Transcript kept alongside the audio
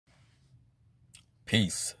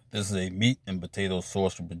Peace. This is a meat and potato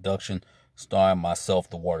sorcery production starring myself,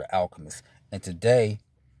 the Water Alchemist. And today,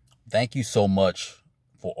 thank you so much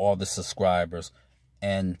for all the subscribers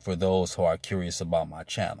and for those who are curious about my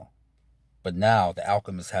channel. But now, the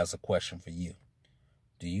Alchemist has a question for you.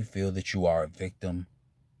 Do you feel that you are a victim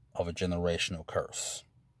of a generational curse?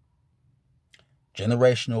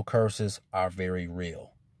 Generational curses are very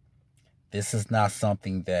real. This is not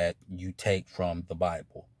something that you take from the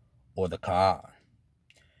Bible or the Quran.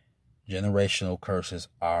 Generational curses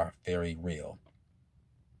are very real.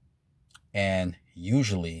 And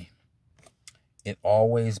usually, it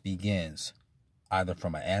always begins either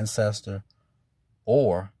from an ancestor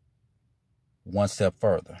or one step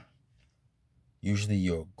further. Usually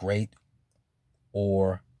your great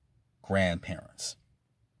or grandparents.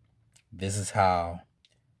 This is how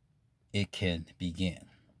it can begin.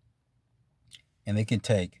 And it can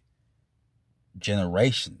take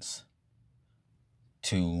generations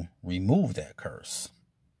to remove that curse.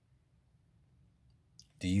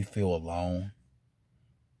 Do you feel alone?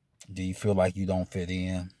 Do you feel like you don't fit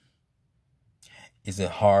in? Is it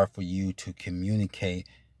hard for you to communicate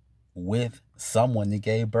with someone that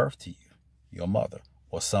gave birth to you, your mother,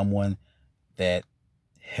 or someone that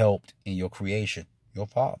helped in your creation, your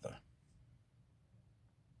father?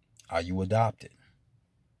 Are you adopted?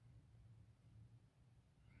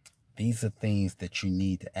 These are things that you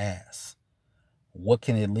need to ask. What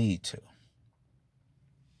can it lead to?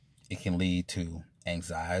 It can lead to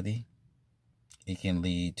anxiety. It can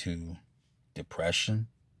lead to depression.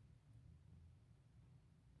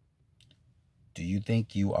 Do you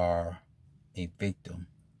think you are a victim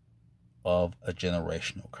of a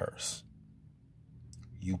generational curse?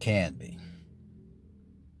 You can be.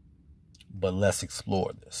 But let's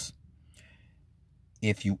explore this.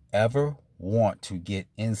 If you ever want to get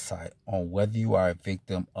insight on whether you are a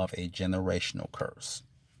victim of a generational curse,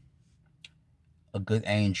 a good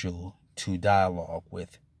angel to dialogue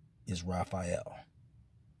with is Raphael.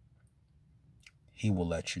 He will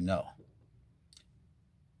let you know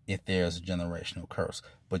if there's a generational curse.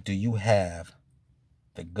 But do you have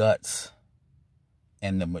the guts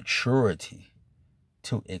and the maturity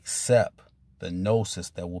to accept the gnosis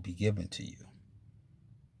that will be given to you?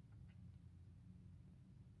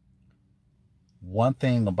 One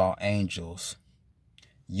thing about angels,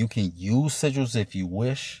 you can use sigils if you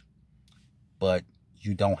wish, but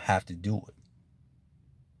you don't have to do it.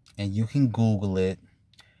 And you can Google it,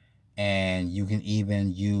 and you can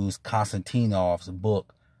even use Konstantinov's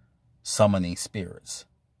book, Summoning Spirits.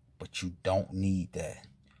 But you don't need that.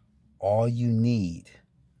 All you need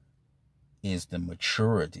is the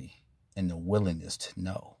maturity and the willingness to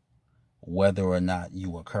know whether or not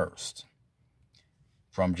you are cursed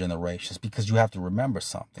from generations. Because you have to remember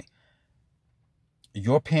something.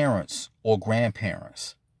 Your parents or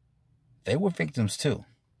grandparents, they were victims too.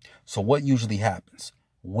 So what usually happens?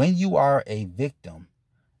 When you are a victim,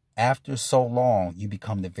 after so long, you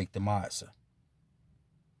become the victimizer.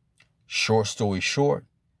 Short story short,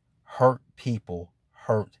 hurt people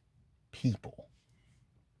hurt people.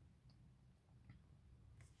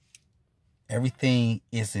 Everything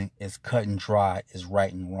isn't as cut and dry as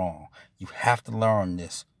right and wrong. You have to learn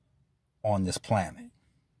this on this planet.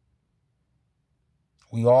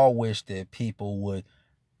 We all wish that people would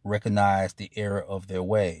recognize the error of their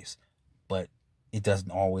ways, but it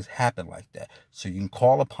doesn't always happen like that. So you can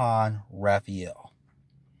call upon Raphael.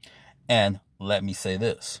 And let me say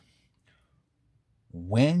this.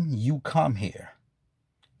 When you come here,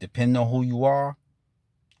 depending on who you are,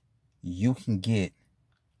 you can get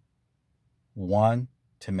 1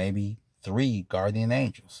 to maybe 3 guardian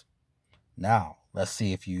angels. Now, let's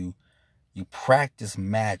see if you practice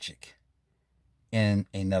magic in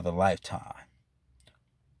another lifetime,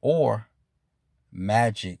 or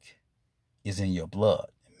magic is in your blood,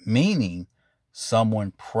 meaning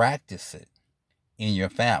someone practiced it in your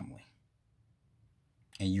family.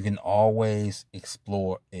 And you can always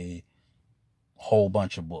explore a whole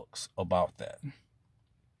bunch of books about that.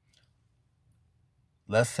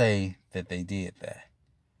 Let's say that they did that.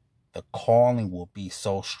 The calling will be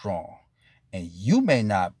so strong. And you may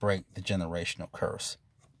not break the generational curse,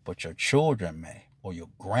 but your children may, or your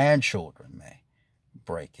grandchildren may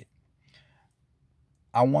break it.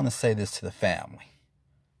 I want to say this to the family.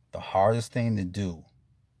 The hardest thing to do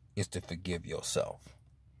is to forgive yourself.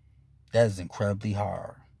 That is incredibly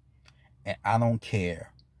hard. And I don't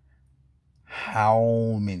care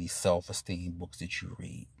how many self-esteem books that you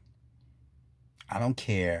read. I don't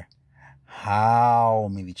care how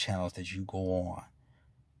many channels that you go on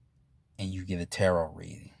and you get a tarot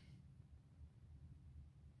reading.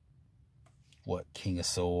 What, King of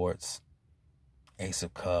Swords, Ace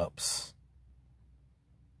of Cups.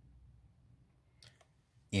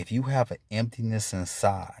 If you have an emptiness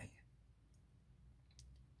inside,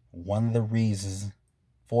 one of the reasons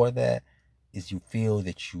for that is you feel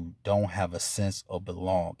that you don't have a sense of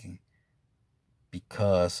belonging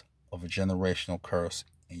because of a generational curse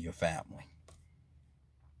in your family.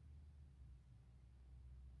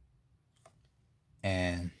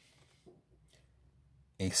 And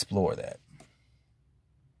explore that.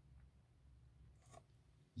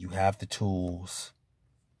 You have the tools,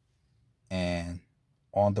 and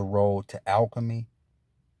on the road to alchemy,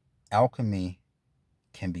 alchemy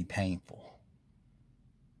can be painful.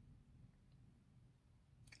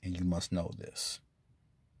 And you must know this.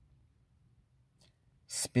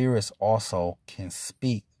 Spirits also can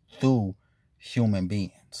speak through human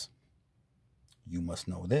beings. You must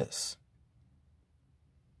know this.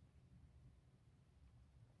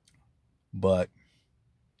 But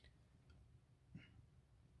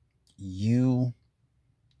you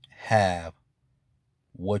have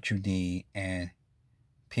what you need, and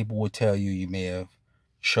people will tell you you may have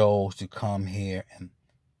chose to come here and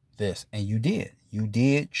this, and you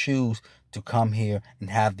did choose to come here and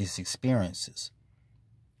have these experiences.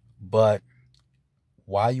 But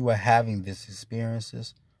while you are having these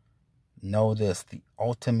experiences, know this: the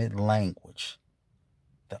ultimate language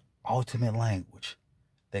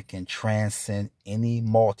that can transcend any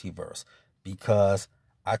multiverse, because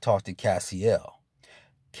I talked to Cassiel.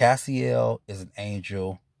 Cassiel is an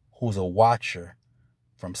angel who's a watcher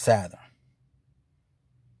from Saturn.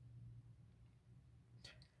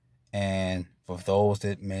 And for those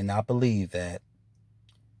that may not believe that,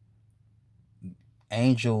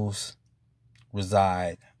 angels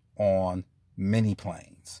reside on many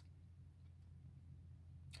planes.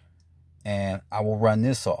 And I will run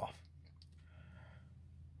this off.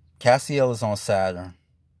 Cassiel is on Saturn.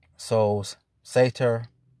 So Satyr,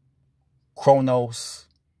 Kronos,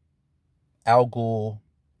 Al-Ghul,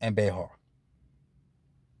 and Behar.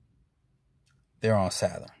 They're on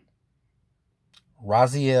Saturn.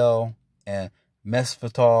 Raziel and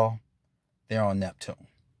Mesphethal, they're on Neptune.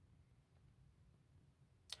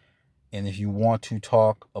 And if you want to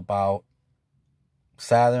talk about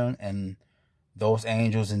Saturn and those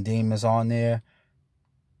angels and demons on there,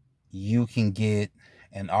 you can get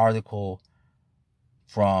an article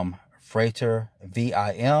from Freighter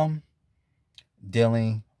VIM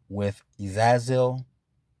dealing with Azazel,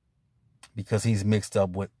 because he's mixed up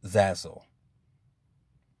with Zazzle.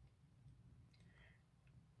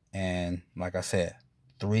 And like I said,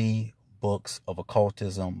 3 books of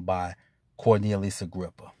occultism by Cornelius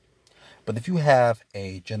Agrippa. But if you have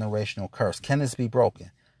a generational curse, can this be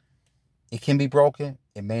broken? It can be broken.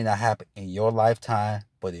 It may not happen in your lifetime,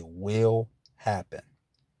 but it will happen.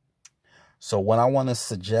 So what I want to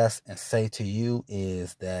suggest and say to you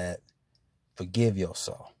is that forgive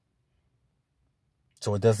yourself.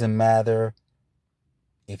 So it doesn't matter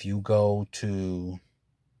if you go to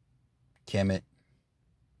Kemet.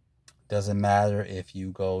 Doesn't matter if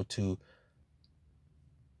you go to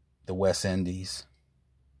the West Indies.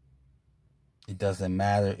 It doesn't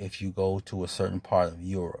matter if you go to a certain part of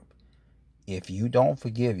Europe. If you don't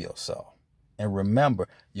forgive yourself, and remember,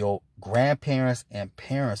 your grandparents and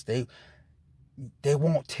parents, they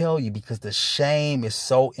won't tell you because the shame is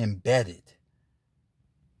so embedded.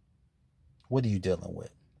 What are you dealing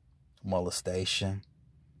with? Molestation,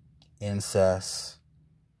 incest.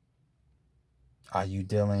 Are you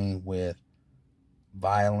dealing with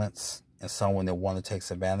violence and someone that wants to take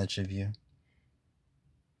advantage of you?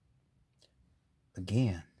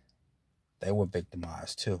 Again, they were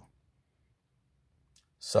victimized too.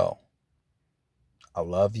 So, I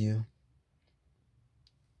love you,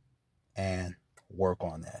 and work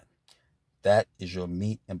on that. That is your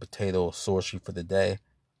meat and potato sorcery for the day.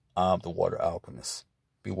 I'm the Water Alchemist.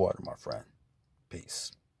 Be water, my friend.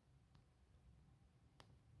 Peace.